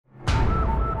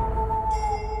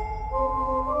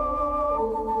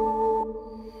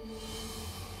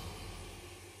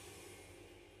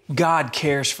God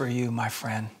cares for you, my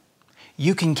friend.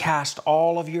 You can cast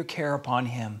all of your care upon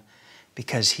Him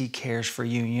because He cares for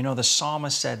you. You know, the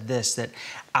psalmist said this, that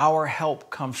our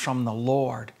help comes from the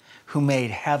Lord who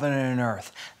made heaven and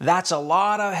earth. That's a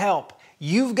lot of help.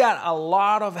 You've got a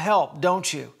lot of help,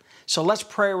 don't you? So let's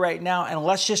pray right now and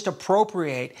let's just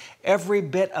appropriate every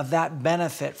bit of that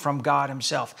benefit from God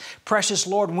Himself. Precious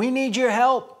Lord, we need your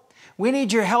help. We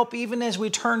need your help even as we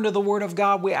turn to the Word of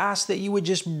God. We ask that you would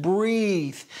just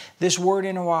breathe this Word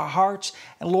into our hearts.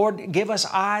 And Lord, give us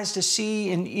eyes to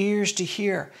see and ears to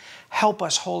hear. Help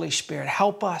us, Holy Spirit.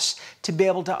 Help us to be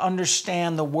able to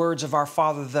understand the words of our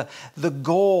Father, the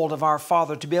gold of our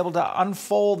Father, to be able to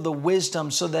unfold the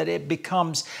wisdom so that it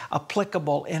becomes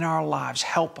applicable in our lives.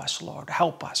 Help us, Lord.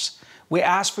 Help us. We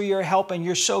ask for your help, and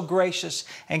you're so gracious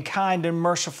and kind and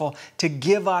merciful to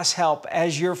give us help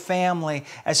as your family,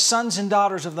 as sons and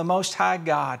daughters of the Most High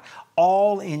God.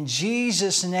 All in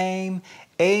Jesus' name,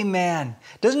 amen.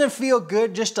 Doesn't it feel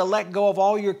good just to let go of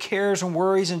all your cares and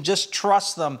worries and just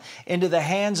trust them into the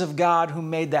hands of God who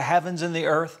made the heavens and the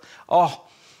earth? Oh,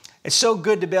 it's so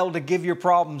good to be able to give your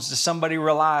problems to somebody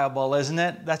reliable, isn't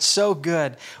it? That's so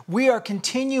good. We are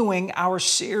continuing our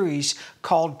series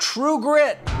called True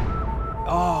Grit.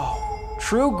 Oh,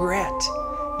 true grit.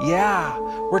 Yeah,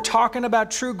 we're talking about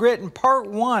true grit. In part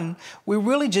one, we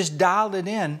really just dialed it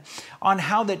in on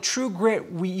how that true grit,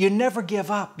 you never give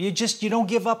up. You don't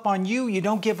give up on you. You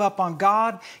don't give up on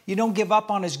God. You don't give up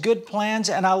on His good plans.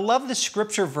 And I love the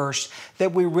scripture verse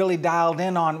that we really dialed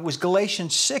in on. It was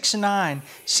Galatians 6:9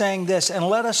 saying this, and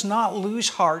let us not lose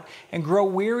heart and grow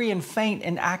weary and faint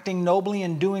in acting nobly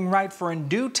and doing right, for in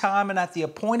due time and at the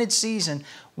appointed season,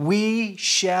 we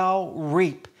shall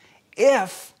reap.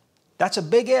 If, that's a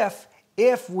big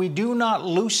if we do not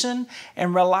loosen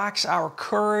and relax our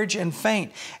courage and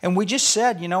faint. And we just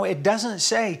said, you know, it doesn't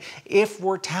say if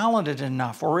we're talented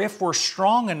enough or if we're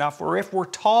strong enough or if we're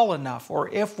tall enough or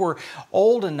if we're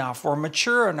old enough or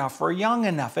mature enough or young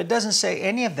enough. It doesn't say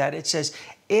any of that. It says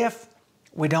if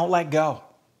we don't let go.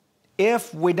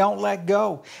 If we don't let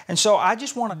go. And so I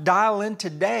just want to dial in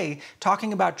today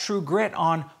talking about true grit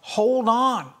on hold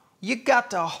on. You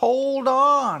got to hold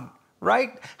on,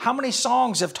 right? How many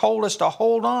songs have told us to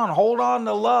hold on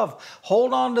to love,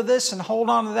 hold on to this and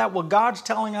hold on to that? Well, God's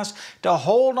telling us to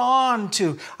hold on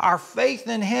to our faith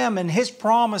in Him and His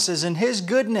promises and His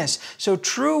goodness. So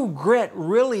true grit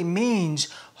really means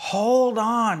hold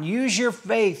on. Use your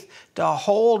faith to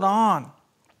hold on.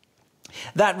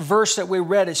 That verse that we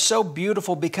read is so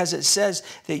beautiful because it says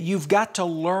that you've got to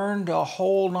learn to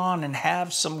hold on and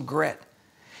have some grit.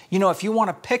 You know, if you want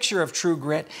a picture of true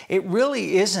grit, it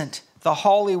really isn't the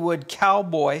Hollywood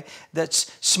cowboy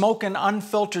that's smoking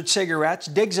unfiltered cigarettes,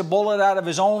 digs a bullet out of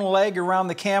his own leg around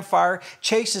the campfire,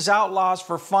 chases outlaws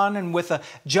for fun, and with a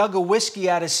jug of whiskey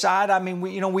at his side. I mean,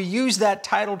 we use that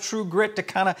title True Grit to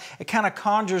kind of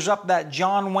conjures up that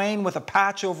John Wayne with a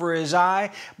patch over his eye,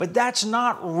 but that's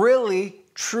not really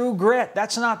true grit.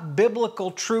 That's not biblical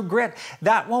true grit.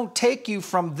 That won't take you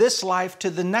from this life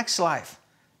to the next life.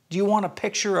 Do you want a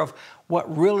picture of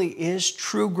what really is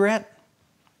true grit?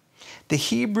 The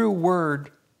Hebrew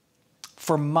word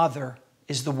for mother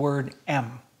is the word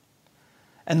em.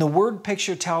 And the word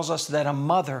picture tells us that a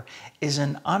mother is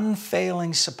an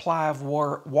unfailing supply of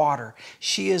water.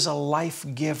 She is a life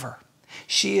giver.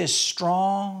 She is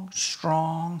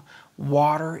strong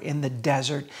water in the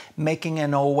desert, making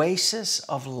an oasis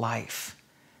of life.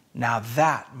 Now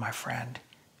that, my friend,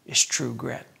 is true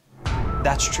grit.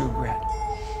 That's true grit.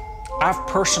 I've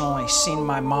personally seen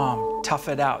my mom tough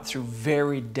it out through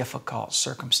very difficult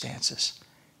circumstances,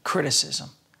 criticism,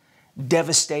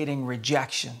 devastating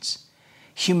rejections,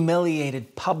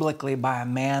 humiliated publicly by a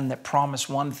man that promised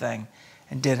one thing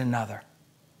and did another.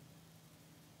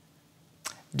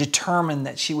 Determined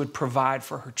that she would provide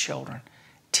for her children,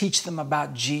 teach them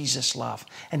about Jesus' love,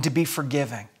 and to be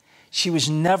forgiving. She was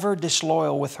never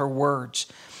disloyal with her words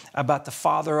about the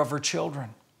father of her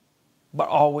children, but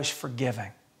always forgiving.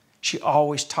 She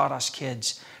always taught us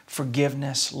kids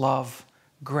forgiveness, love,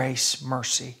 grace,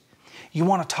 mercy. You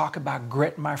want to talk about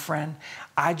grit, my friend?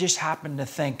 I just happen to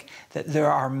think that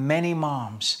there are many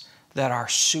moms that are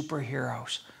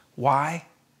superheroes. Why?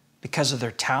 Because of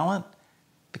their talent?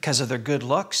 Because of their good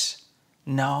looks?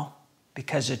 No,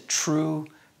 because of true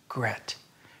grit.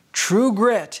 True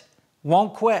grit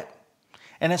won't quit.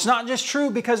 And it's not just true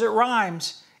because it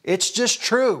rhymes. It's just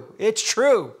true. It's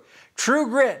true. True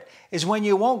grit is when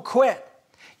you won't quit.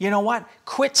 You know what?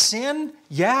 Quit sin?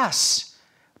 Yes.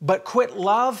 But quit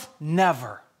love?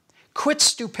 Never. Quit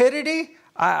stupidity?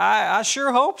 I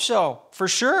sure hope so, for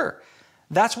sure.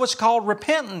 That's what's called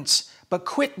repentance. But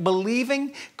quit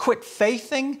believing, quit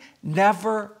faithing,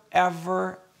 never,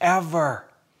 ever, ever.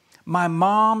 My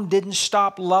mom didn't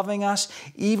stop loving us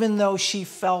even though she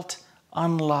felt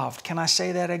unloved. Can I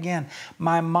say that again?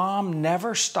 My mom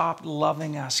never stopped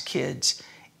loving us kids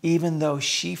even though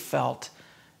she felt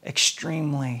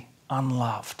extremely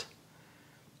unloved.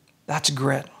 That's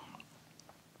grit.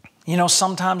 You know,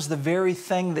 sometimes the very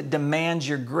thing that demands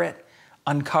your grit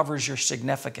uncovers your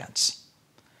significance.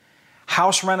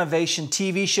 House renovation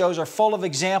TV shows are full of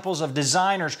examples of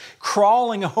designers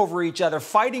crawling over each other,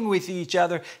 fighting with each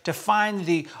other to find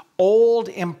the old,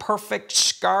 imperfect,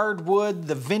 scarred wood,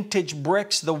 the vintage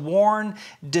bricks, the worn,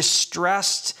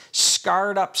 distressed,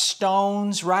 scarred up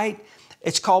stones, right?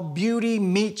 It's called beauty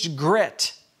meets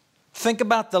grit. Think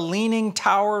about the Leaning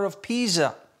Tower of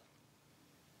Pisa.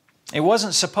 It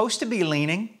wasn't supposed to be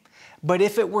leaning, but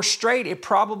if it were straight, it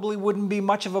probably wouldn't be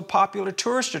much of a popular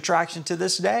tourist attraction to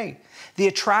this day. The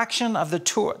attraction of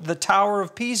the Tower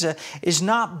of Pisa is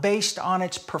not based on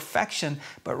its perfection,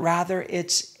 but rather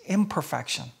its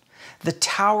imperfection. The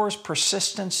tower's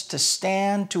persistence to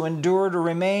stand, to endure, to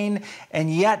remain,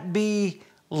 and yet be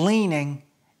leaning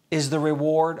is the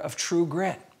reward of true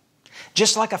grit.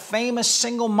 Just like a famous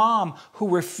single mom who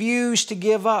refused to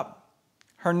give up.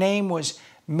 Her name was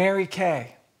Mary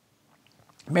Kay.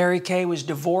 Mary Kay was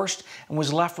divorced and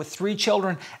was left with 3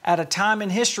 children at a time in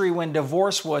history when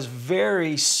divorce was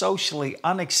very socially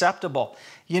unacceptable.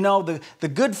 You know, the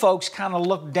good folks kind of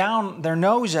looked down their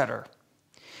nose at her.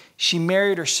 She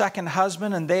married her second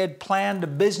husband and they had planned a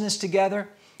business together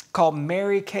called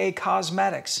Mary Kay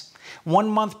Cosmetics. 1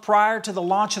 month prior to the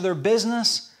launch of their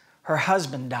business, her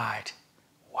husband died.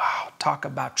 Wow, talk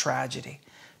about tragedy.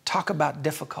 Talk about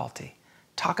difficulty.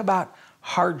 Talk about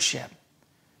hardship.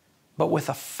 But with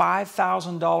a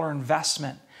 $5,000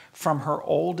 investment from her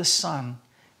oldest son,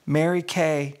 Mary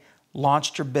Kay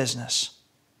launched her business.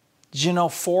 Did you know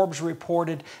Forbes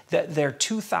reported that their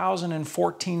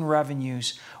 2014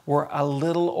 revenues were a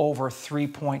little over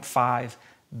 $3.5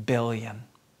 billion?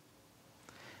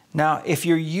 Now, if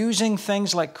you're using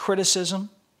things like criticism,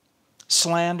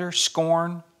 slander,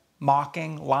 scorn,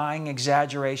 mocking, lying,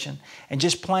 exaggeration, and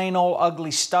just plain old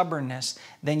ugly stubbornness,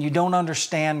 then you don't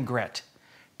understand grit.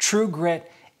 True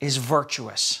grit is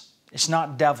virtuous. It's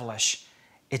not devilish.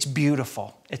 It's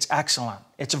beautiful. It's excellent.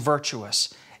 It's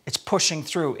virtuous. It's pushing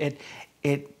through.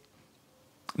 It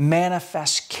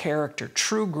manifests character.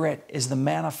 True grit is the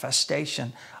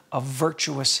manifestation of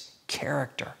virtuous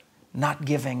character, not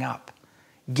giving up,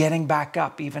 getting back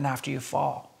up even after you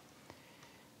fall.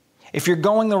 If you're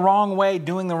going the wrong way,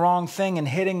 doing the wrong thing, and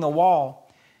hitting the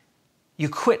wall, you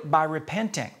quit by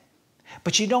repenting.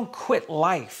 But you don't quit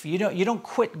life. You don't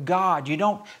quit God. You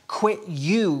don't quit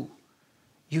you.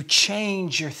 You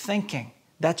change your thinking.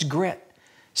 That's grit.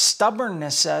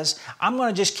 Stubbornness says, I'm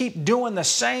going to just keep doing the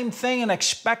same thing and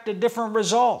expect a different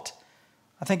result.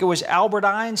 I think it was Albert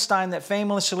Einstein that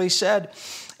famously said,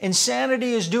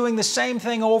 insanity is doing the same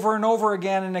thing over and over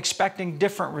again and expecting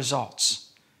different results.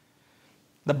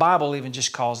 The Bible even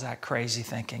just calls that crazy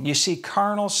thinking. You see,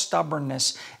 carnal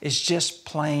stubbornness is just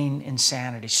plain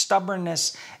insanity.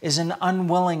 Stubbornness is an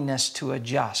unwillingness to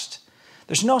adjust.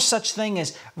 There's no such thing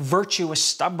as virtuous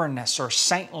stubbornness or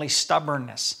saintly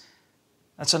stubbornness.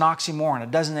 That's an oxymoron.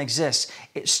 It doesn't exist.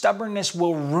 Stubbornness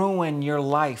will ruin your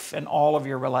life and all of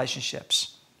your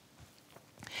relationships.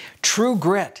 True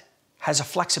grit has a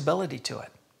flexibility to it.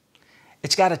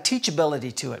 It's got a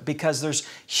teachability to it because there's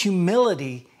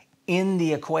humility in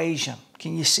the equation.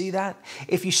 Can you see that?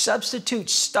 If you substitute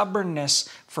stubbornness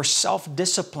for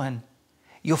self-discipline,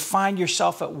 you'll find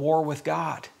yourself at war with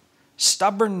God.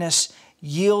 Stubbornness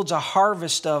yields a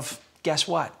harvest of, guess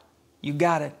what? You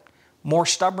got it, more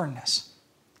stubbornness.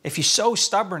 If you sow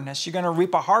stubbornness, you're going to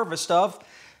reap a harvest of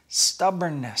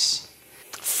stubbornness.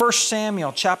 1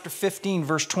 Samuel chapter 15,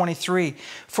 verse 23,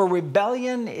 for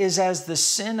rebellion is as the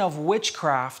sin of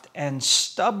witchcraft, and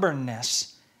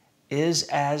stubbornness is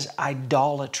as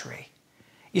idolatry.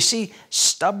 You see,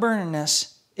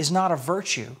 stubbornness is not a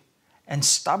virtue, and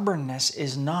stubbornness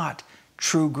is not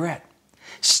true grit.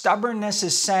 Stubbornness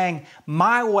is saying,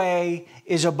 my way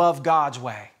is above God's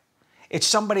way. It's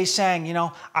somebody saying, you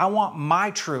know, I want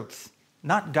my truth,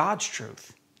 not God's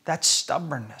truth. That's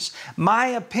stubbornness. My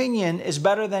opinion is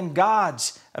better than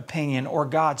God's opinion or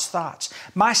God's thoughts.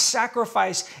 My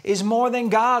sacrifice is more than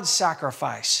God's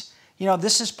sacrifice. You know,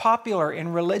 this is popular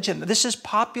in religion. This is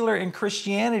popular in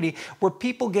Christianity, where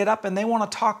people get up and they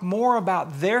want to talk more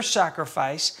about their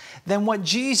sacrifice than what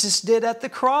Jesus did at the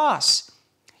cross.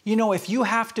 You know, if you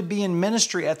have to be in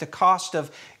ministry at the cost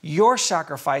of your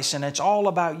sacrifice and it's all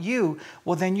about you,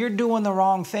 well, then you're doing the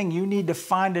wrong thing. You need to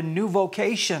find a new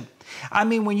vocation. I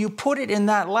mean, when you put it in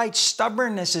that light,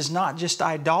 stubbornness is not just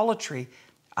idolatry.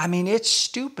 I mean, it's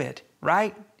stupid,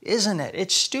 right? Isn't it?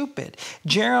 It's stupid.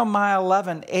 Jeremiah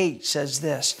 11:8 says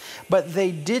this, but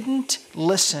they didn't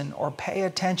listen or pay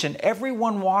attention.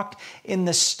 Everyone walked in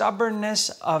the stubbornness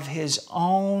of his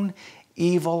own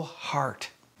evil heart.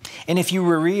 And if you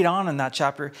read on in that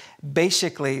chapter,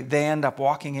 basically they end up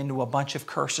walking into a bunch of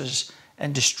curses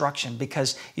and destruction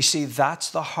because, you see, that's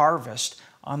the harvest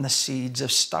on the seeds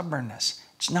of stubbornness.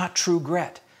 It's not true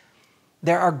grit.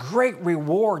 There are great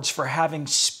rewards for having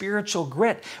spiritual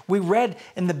grit. We read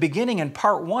in the beginning in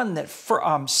part 1 that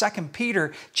 2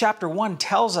 Peter chapter 1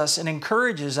 tells us and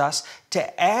encourages us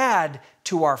to add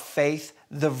to our faith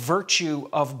the virtue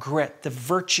of grit, the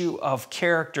virtue of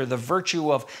character, the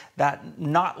virtue of that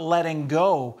not letting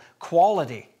go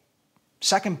quality.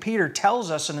 2 Peter tells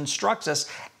us and instructs us,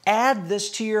 add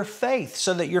this to your faith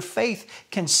so that your faith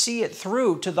can see it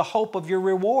through to the hope of your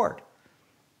reward.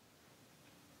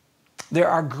 There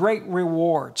are great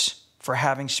rewards for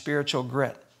having spiritual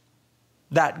grit.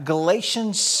 That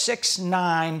Galatians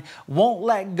 6:9, won't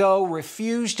let go,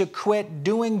 refuse to quit,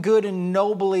 doing good and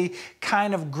nobly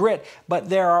kind of grit. But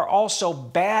there are also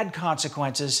bad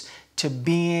consequences to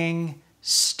being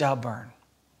stubborn.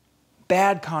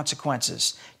 Bad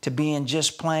consequences to being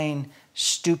just plain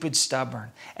stupid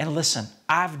stubborn. And listen,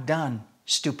 I've done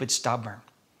stupid stubborn.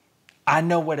 I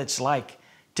know what it's like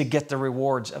to get the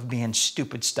rewards of being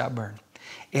stupid stubborn.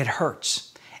 It hurts.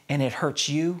 And it hurts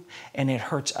you, and it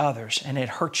hurts others, and it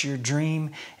hurts your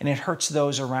dream, and it hurts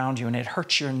those around you, and it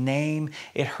hurts your name,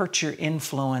 it hurts your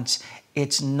influence.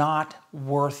 It's not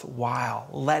worthwhile.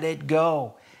 Let it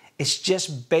go. It's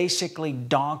just basically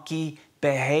donkey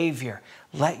behavior.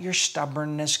 Let your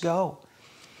stubbornness go.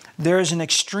 There is an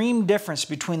extreme difference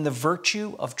between the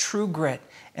virtue of true grit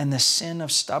and the sin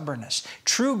of stubbornness.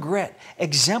 True grit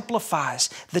exemplifies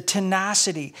the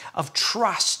tenacity of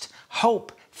trust,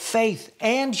 hope, faith,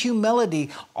 and humility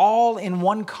all in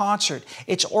one concert.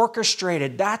 It's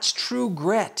orchestrated. That's true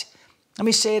grit. Let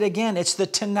me say it again. It's the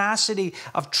tenacity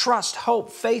of trust,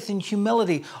 hope, faith, and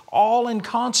humility all in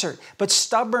concert. But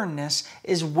stubbornness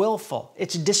is willful.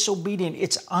 It's disobedient.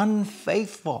 It's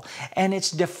unfaithful. And it's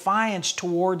defiance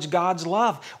towards God's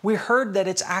love. We heard that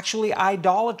it's actually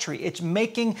idolatry. It's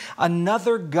making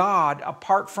another God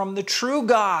apart from the true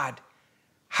God.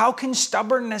 How can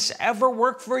stubbornness ever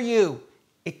work for you?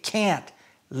 It can't.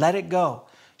 Let it go.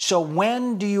 So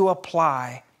when do you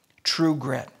apply true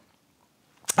grit?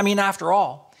 I mean, after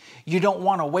all, you don't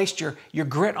want to waste your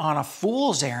grit on a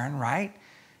fool's errand, right?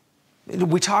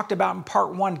 We talked about in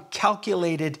part 1,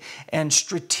 calculated and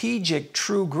strategic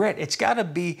true grit. It's got to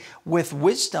be with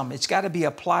wisdom. It's got to be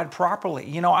applied properly.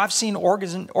 You know, I've seen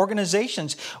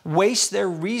organizations waste their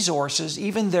resources,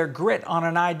 even their grit, on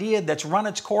an idea that's run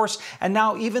its course. And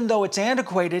now, even though it's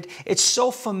antiquated, it's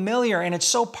so familiar and it's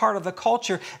so part of the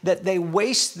culture that they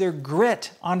waste their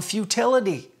grit on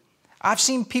futility. I've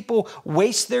seen people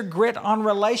waste their grit on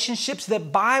relationships that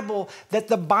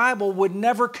the Bible would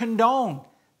never condone.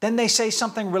 Then they say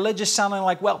something religious sounding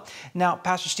like, well, now,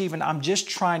 Pastor Stephen, I'm just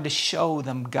trying to show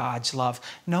them God's love.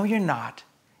 No, you're not.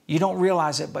 You don't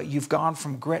realize it, but you've gone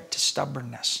from grit to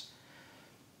stubbornness.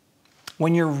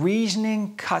 When your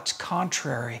reasoning cuts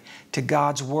contrary to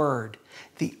God's word,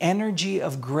 the energy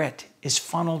of grit is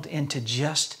funneled into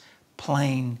just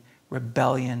plain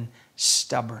rebellion,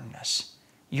 stubbornness.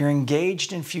 You're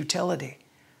engaged in futility.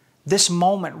 This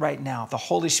moment right now, the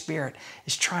Holy Spirit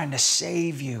is trying to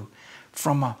save you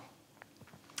from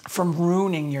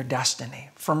ruining your destiny,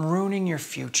 from ruining your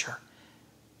future.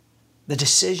 The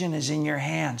decision is in your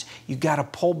hands. You've got to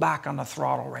pull back on the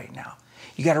throttle right now.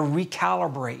 You got to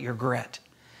recalibrate your grit.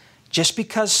 Just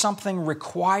because something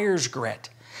requires grit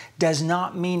does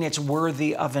not mean it's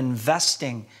worthy of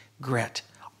investing grit.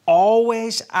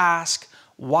 Always ask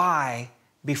why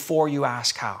before you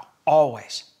ask how.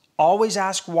 Always. Always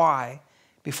ask why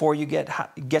before you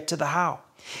get to the how.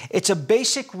 It's a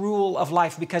basic rule of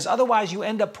life, because otherwise you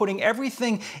end up putting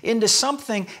everything into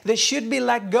something that should be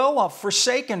let go of,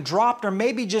 forsaken, dropped, or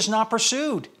maybe just not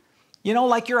pursued. You know,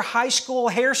 like your high school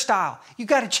hairstyle. You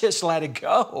got to just let it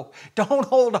go. Don't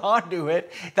hold on to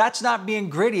it. That's not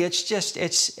being gritty. It's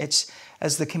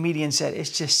as the comedian said,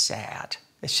 it's just sad.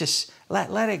 It's just,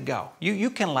 let it go.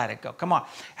 You can let it go. Come on.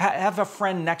 Have a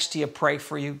friend next to you pray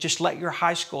for you. Just let your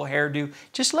high school hairdo,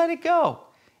 just let it go.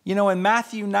 You know, in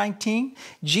Matthew 19,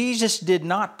 Jesus did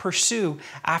not pursue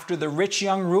after the rich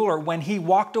young ruler when he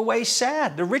walked away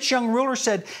sad. The rich young ruler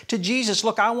said to Jesus,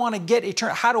 look, I want to get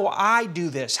eternal. How do I do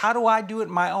this? How do I do it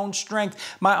in my own strength,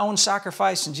 my own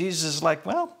sacrifice? And Jesus is like,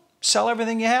 well, sell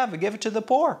everything you have and give it to the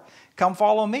poor. Come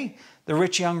follow me. The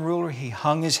rich young ruler, he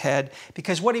hung his head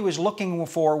because what he was looking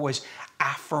for was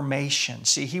affirmation.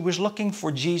 See, he was looking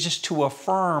for Jesus to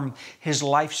affirm his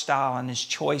lifestyle and his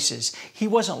choices. He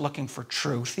wasn't looking for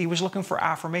truth. He was looking for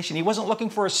affirmation. He wasn't looking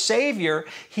for a savior.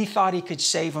 He thought he could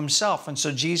save himself. And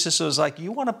so Jesus was like,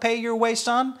 you want to pay your way,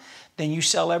 son? Then you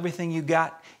sell everything you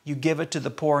got, you give it to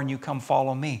the poor, and you come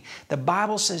follow me. The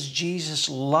Bible says Jesus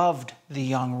loved the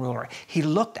young ruler. He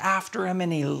looked after him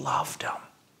and he loved him.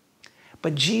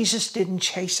 But Jesus didn't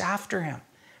chase after him.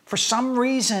 For some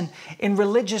reason, in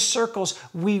religious circles,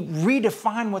 we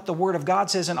redefine what the Word of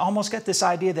God says and almost get this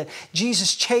idea that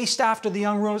Jesus chased after the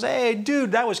young ruler. Hey,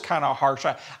 dude, that was kind of harsh.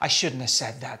 I shouldn't have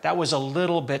said that. That was a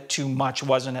little bit too much,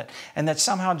 wasn't it? And that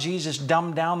somehow Jesus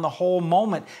dumbed down the whole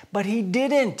moment. But he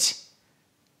didn't.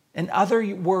 In other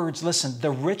words, listen,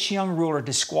 the rich young ruler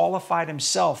disqualified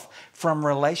himself from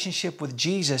relationship with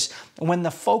Jesus when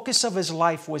the focus of his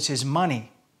life was his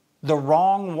money, the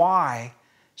wrong why.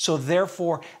 So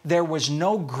therefore, there was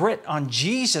no grit on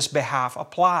Jesus' behalf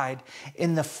applied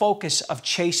in the focus of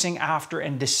chasing after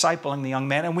and discipling the young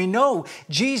man. And we know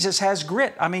Jesus has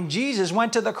grit. I mean, Jesus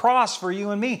went to the cross for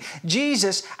you and me.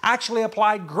 Jesus actually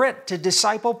applied grit to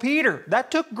disciple Peter. That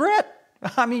took grit.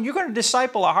 I mean, you're going to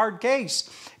disciple a hard case.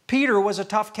 Peter was a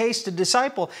tough case to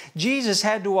disciple. Jesus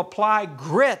had to apply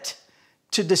grit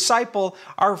to disciple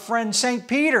our friend St.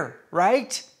 Peter,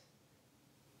 right?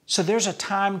 So there's a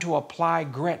time to apply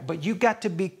grit, but you got to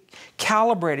be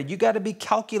calibrated. You got to be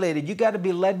calculated. You got to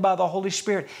be led by the Holy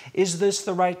Spirit. Is this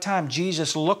the right time?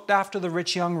 Jesus looked after the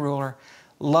rich young ruler,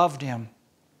 loved him,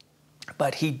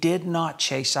 but he did not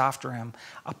chase after him,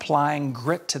 applying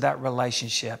grit to that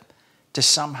relationship to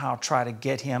somehow try to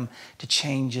get him to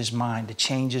change his mind, to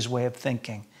change his way of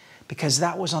thinking, because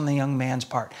that was on the young man's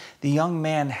part. The young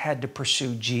man had to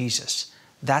pursue Jesus.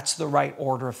 That's the right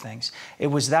order of things. It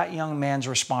was that young man's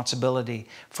responsibility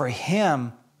for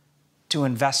him to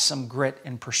invest some grit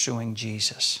in pursuing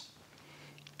Jesus.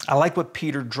 I like what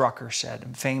Peter Drucker said,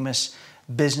 a famous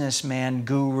businessman,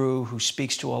 guru who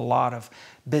speaks to a lot of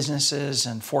businesses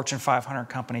and Fortune 500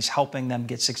 companies, helping them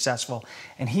get successful.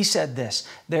 And he said this,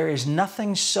 there is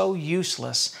nothing so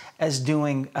useless as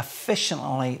doing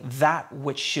efficiently that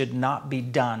which should not be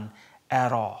done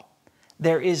at all.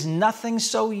 There is nothing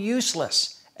so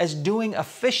useless as doing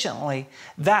efficiently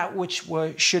that which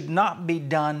should not be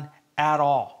done at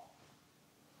all.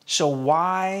 So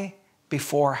why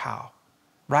before how,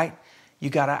 right? You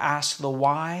got to ask the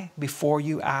why before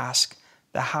you ask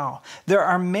the how. There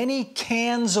are many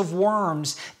cans of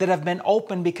worms that have been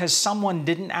opened because someone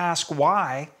didn't ask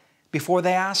why before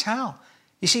they asked how.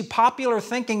 You see, popular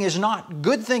thinking is not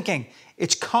good thinking.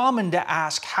 It's common to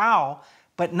ask how,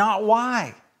 but not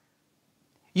why.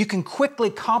 You can quickly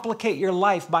complicate your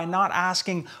life by not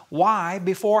asking why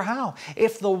before how.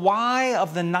 If the why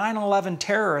of the 9/11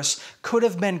 terrorists could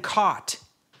have been caught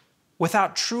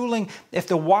without truly, if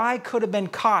the why could have been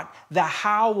caught, the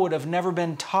how would have never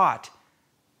been taught.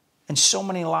 And so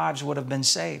many lives would have been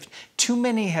saved. Too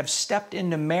many have stepped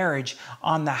into marriage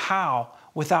on the how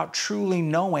without truly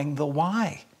knowing the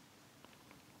why.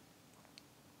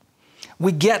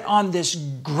 We get on this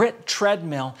grit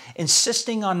treadmill,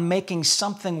 insisting on making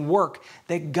something work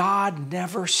that God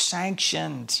never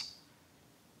sanctioned.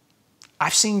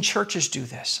 I've seen churches do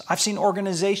this. I've seen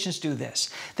organizations do this.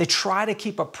 They try to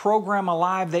keep a program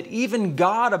alive that even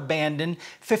God abandoned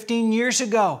 15 years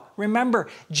ago. Remember,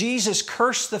 Jesus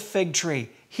cursed the fig tree.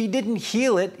 He didn't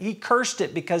heal it. He cursed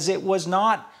it because it was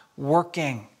not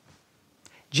working.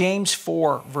 James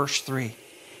 4, verse 3.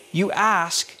 You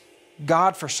ask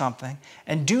God for something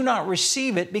and do not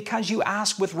receive it because you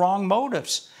ask with wrong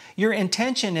motives. Your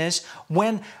intention is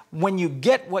when you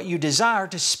get what you desire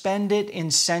to spend it in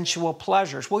sensual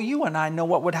pleasures. Well, you and I know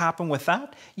what would happen with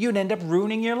that. You'd end up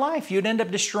ruining your life. You'd end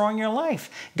up destroying your life.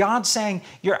 God's saying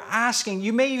you're asking,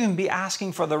 you may even be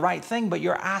asking for the right thing, but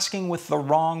you're asking with the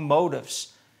wrong motives.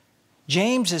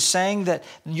 James is saying that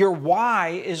your why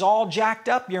is all jacked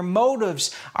up. Your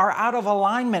motives are out of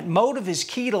alignment. Motive is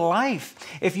key to life.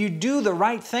 If you do the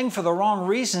right thing for the wrong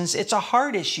reasons, it's a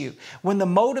heart issue. When the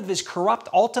motive is corrupt,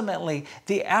 ultimately,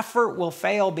 the effort will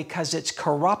fail because it's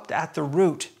corrupt at the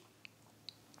root.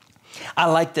 I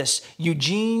like this.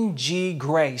 Eugene G.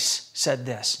 Grace said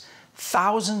this,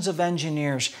 thousands of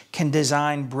engineers can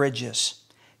design bridges,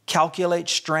 calculate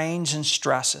strains and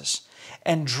stresses,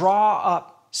 and draw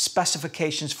up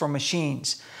specifications for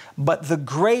machines. But the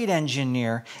great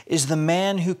engineer is the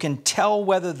man who can tell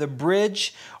whether the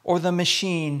bridge or the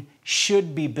machine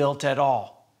should be built at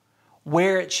all,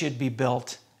 where it should be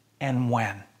built, and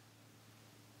when.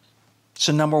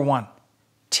 So number one,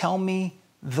 tell me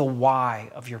the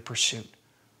why of your pursuit.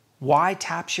 Why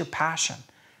taps your passion,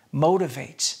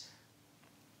 motivates.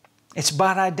 It's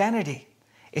about identity.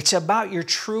 It's about your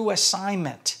true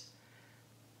assignment.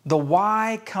 The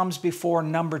why comes before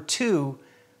number two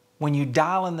when you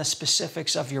dial in the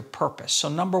specifics of your purpose. So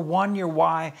number one, your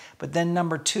why, but then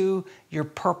number two, your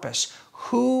purpose.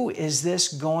 Who is this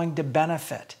going to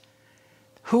benefit?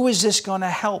 Who is this going to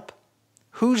help?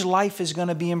 Whose life is going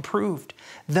to be improved?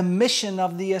 The mission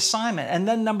of the assignment. And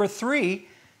then number three,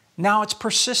 now it's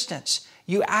persistence.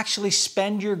 You actually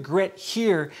spend your grit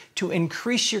here to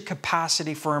increase your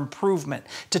capacity for improvement,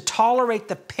 to tolerate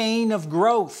the pain of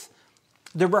growth,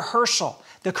 the rehearsal,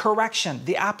 the correction,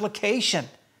 the application.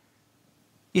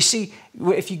 You see,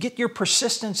 if you get your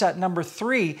persistence at number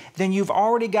three, then you've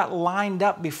already got lined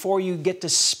up before you get to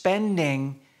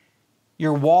spending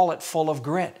your wallet full of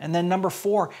grit. And then number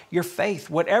four, your faith.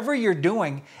 Whatever you're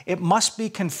doing, it must be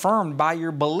confirmed by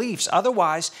your beliefs.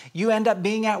 Otherwise, you end up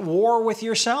being at war with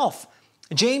yourself.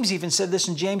 James even said this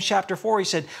in James chapter 4. He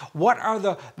said, what are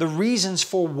the reasons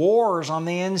for wars on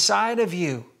the inside of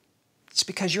you? It's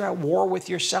because you're at war with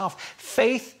yourself.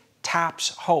 Faith taps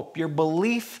hope. Your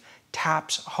belief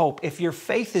taps hope. If your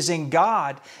faith is in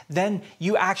God, then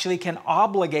you actually can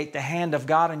obligate the hand of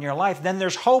God in your life. Then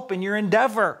there's hope in your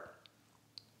endeavor.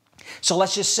 So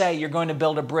let's just say you're going to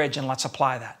build a bridge, and let's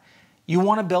apply that. You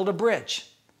want to build a bridge.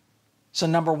 So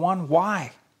number one,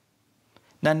 why?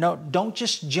 Now, no, don't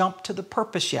just jump to the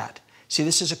purpose yet. See,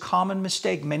 this is a common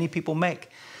mistake many people make.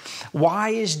 Why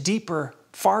is deeper,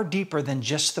 far deeper than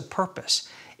just the purpose.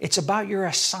 It's about your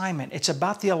assignment. It's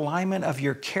about the alignment of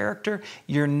your character,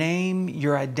 your name,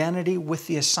 your identity with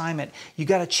the assignment. You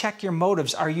got to check your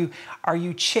motives. Are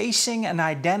you chasing an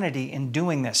identity in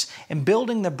doing this? In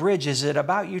building the bridge, is it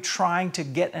about you trying to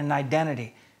get an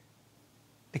identity?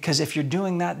 Because if you're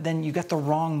doing that, then you got the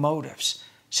wrong motives.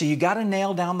 So you got to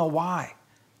nail down the why.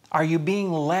 Are you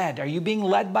being led? Are you being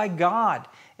led by God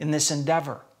in this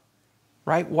endeavor?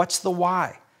 Right? What's the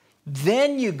why?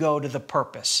 Then you go to the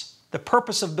purpose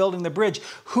of building the bridge.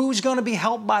 Who's going to be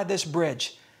helped by this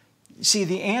bridge? See,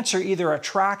 the answer either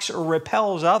attracts or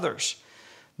repels others.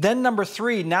 Then number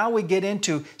three, now we get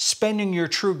into spending your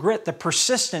true grit, the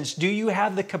persistence. Do you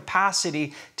have the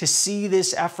capacity to see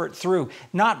this effort through?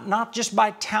 Not just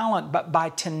by talent, but by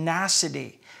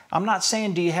tenacity. I'm not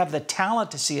saying do you have the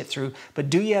talent to see it through, but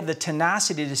do you have the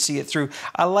tenacity to see it through?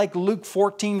 I like Luke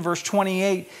 14 verse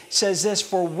 28 says this,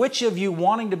 for which of you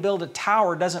wanting to build a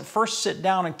tower doesn't first sit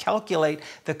down and calculate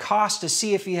the cost to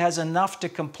see if he has enough to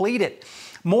complete it?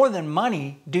 More than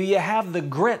money, do you have the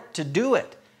grit to do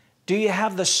it? Do you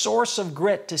have the source of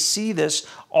grit to see this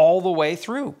all the way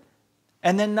through?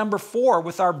 And then number four,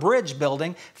 with our bridge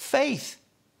building, faith.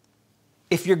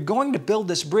 If you're going to build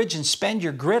this bridge and spend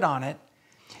your grit on it,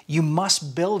 you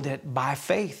must build it by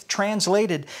faith.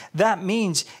 Translated, that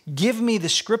means give me the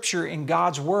scripture in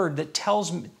God's word that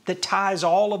ties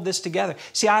all of this together.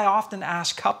 See, I often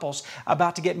ask couples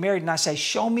about to get married and I say,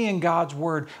 show me in God's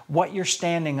word what you're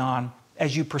standing on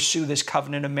as you pursue this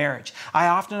covenant of marriage. I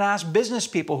often ask business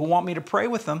people who want me to pray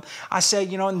with them. I say,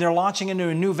 and they're launching into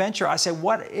a new venture. I say,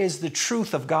 what is the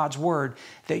truth of God's word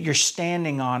that you're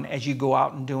standing on as you go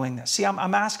out and doing this? See,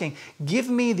 I'm asking, give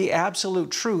me the absolute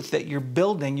truth that you're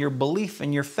building your belief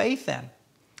and your faith in.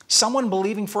 Someone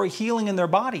believing for a healing in their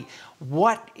body.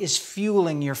 What is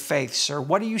fueling your faith, sir?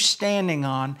 What are you standing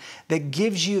on that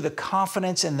gives you the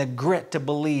confidence and the grit to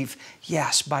believe,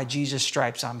 yes, by Jesus'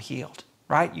 stripes I'm healed?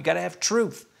 Right? You got to have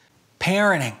truth.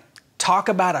 Parenting. Talk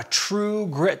about a true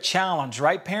grit challenge,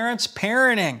 right, parents?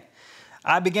 Parenting.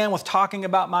 I began with talking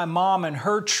about my mom and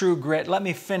her true grit. Let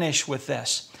me finish with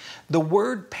this. The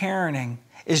word parenting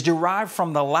is derived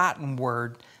from the Latin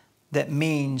word that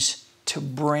means to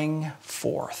bring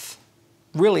forth.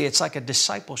 Really, it's like a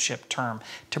discipleship term,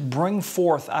 to bring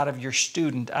forth out of your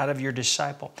student, out of your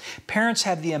disciple. Parents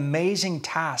have the amazing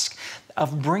task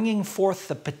of bringing forth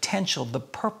the potential, the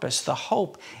purpose, the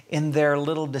hope in their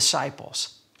little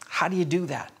disciples. How do you do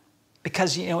that?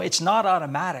 Because, it's not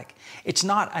automatic. It's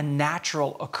not a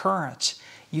natural occurrence.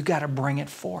 You got to bring it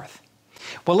forth.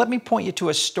 Well, let me point you to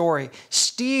a story.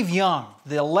 Steve Young,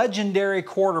 the legendary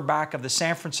quarterback of the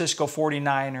San Francisco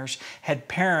 49ers, had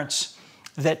parents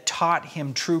that taught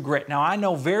him true grit. Now, I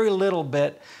know very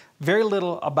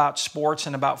little about sports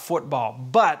and about football,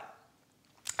 but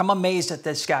I'm amazed at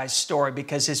this guy's story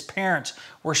because his parents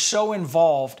were so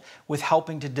involved with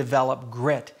helping to develop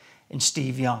grit in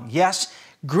Steve Young. Yes,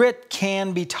 grit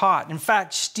can be taught. In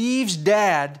fact, Steve's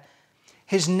dad,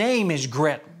 his name is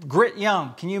Grit. Grit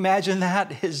Young. Can you imagine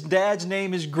that? His dad's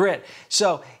name is Grit.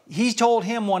 So he told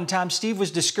him one time, Steve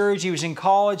was discouraged. He was in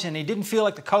college and he didn't feel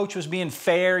like the coach was being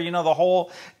fair. You know, the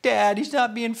whole, Dad, he's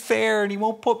not being fair and he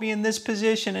won't put me in this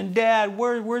position. And Dad,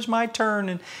 where's my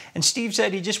turn? And Steve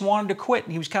said he just wanted to quit.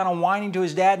 And he was kind of whining to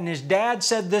his dad. And his dad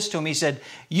said this to him. He said,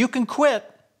 you can quit,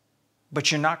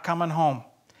 but you're not coming home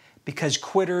because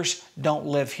quitters don't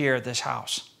live here at this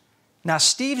house. Now,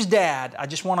 Steve's dad, I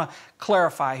just want to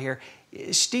clarify here,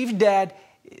 Steve's dad,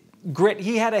 Grit,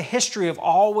 he had a history of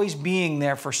always being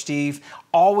there for Steve,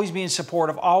 always being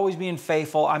supportive, always being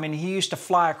faithful. I mean, he used to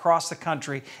fly across the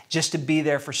country just to be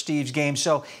there for Steve's game.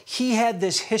 So he had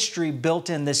this history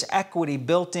built in, this equity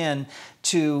built in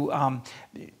to,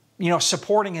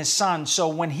 supporting his son. So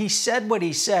when he said what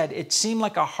he said, it seemed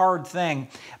like a hard thing,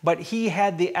 but he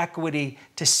had the equity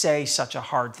to say such a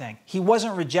hard thing. He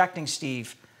wasn't rejecting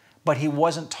Steve, but he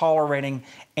wasn't tolerating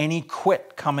any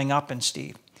quit coming up in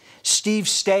Steve. Steve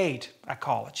stayed at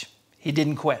college. He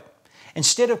didn't quit.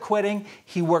 Instead of quitting,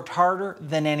 he worked harder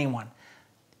than anyone.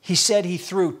 He said he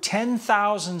threw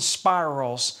 10,000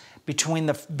 spirals between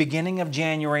the beginning of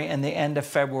January and the end of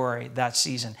February that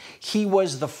season. He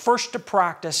was the first to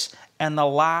practice and the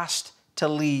last to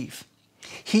leave.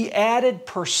 He added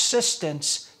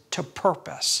persistence to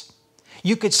purpose.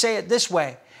 You could say it this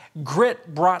way,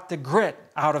 grit brought the grit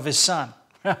out of his son.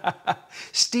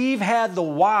 Steve had the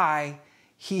why,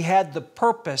 he had the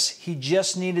purpose, he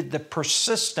just needed the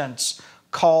persistence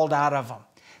called out of him.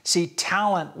 See,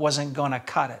 talent wasn't going to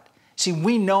cut it. See,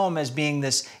 we know him as being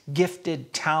this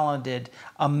gifted, talented,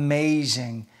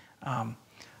 amazing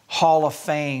Hall of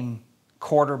Fame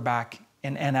quarterback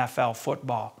in NFL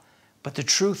football. But the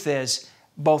truth is,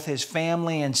 both his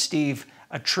family and Steve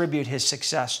attribute his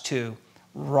success to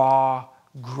raw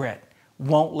grit.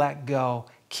 Won't let go,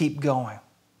 keep going.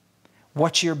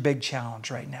 What's your big challenge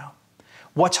right now?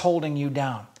 What's holding you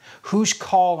down? Who's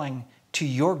calling to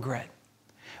your grit?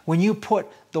 When you put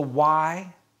the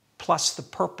why plus the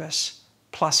purpose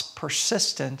plus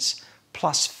persistence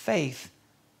plus faith,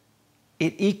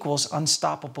 it equals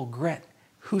unstoppable grit.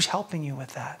 Who's helping you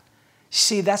with that?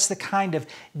 See, that's the kind of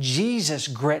Jesus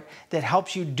grit that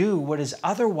helps you do what is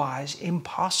otherwise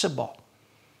impossible.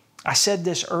 I said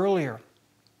this earlier,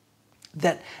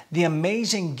 that the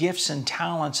amazing gifts and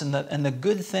talents and the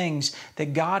good things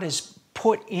that God has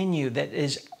put in you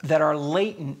that are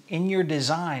latent in your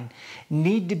design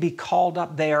need to be called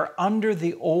up. They are under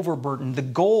the overburden. The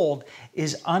gold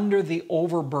is under the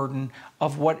overburden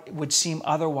of what would seem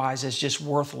otherwise as just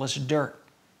worthless dirt.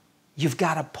 You've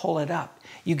got to pull it up.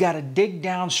 You've got to dig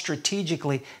down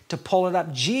strategically to pull it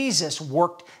up. Jesus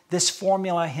worked this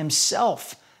formula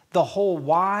himself. The whole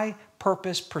why,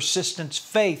 purpose, persistence,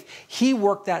 faith. He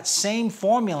worked that same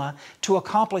formula to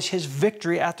accomplish his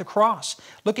victory at the cross.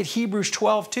 Look at Hebrews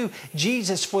 12:2.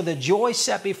 Jesus, for the joy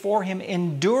set before him,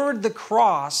 endured the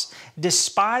cross,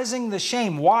 despising the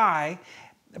shame. Why?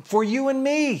 For you and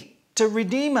me, to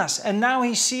redeem us. And now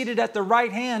he's seated at the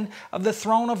right hand of the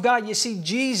throne of God. You see,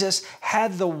 Jesus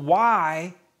had the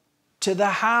why to the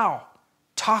how.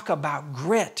 Talk about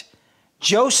grit.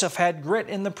 Joseph had grit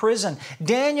in the prison.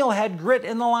 Daniel had grit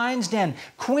in the lion's den.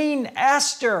 Queen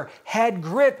Esther had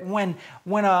grit when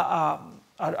a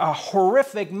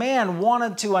horrific man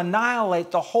wanted to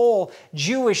annihilate the whole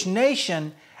Jewish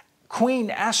nation. Queen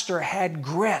Esther had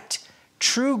grit.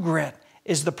 True grit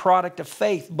is the product of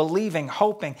faith, believing,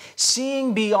 hoping,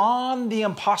 seeing beyond the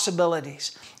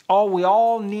impossibilities. Oh, we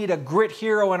all need a grit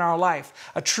hero in our life,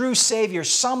 a true Savior,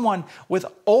 someone with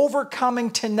overcoming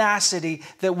tenacity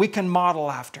that we can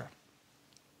model after.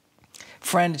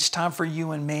 Friend, it's time for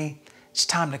you and me. It's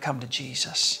time to come to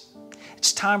Jesus.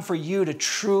 It's time for you to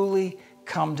truly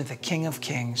come to the King of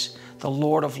Kings, the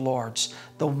Lord of Lords,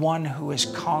 the one who has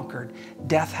conquered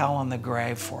death, hell, and the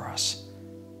grave for us.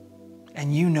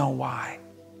 And you know why.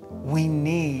 We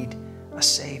need a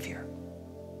Savior.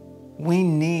 We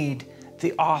need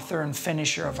the author and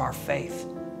finisher of our faith.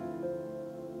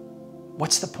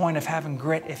 What's the point of having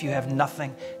grit if you have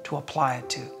nothing to apply it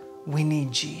to? We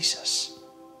need Jesus.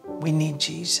 We need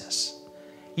Jesus.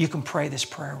 You can pray this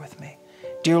prayer with me.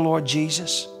 Dear Lord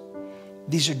Jesus,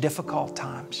 these are difficult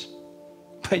times,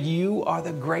 but you are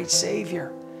the great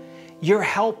Savior. Your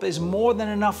help is more than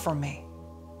enough for me.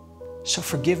 So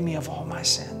forgive me of all my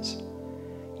sins.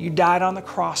 You died on the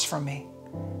cross for me,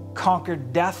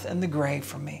 conquered death and the grave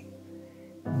for me.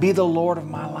 Be the Lord of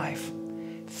my life.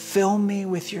 Fill me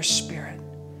with your Spirit.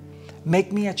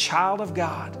 Make me a child of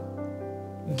God.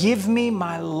 Give me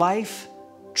my life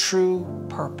true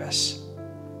purpose.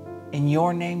 In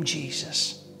your name,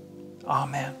 Jesus.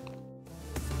 Amen.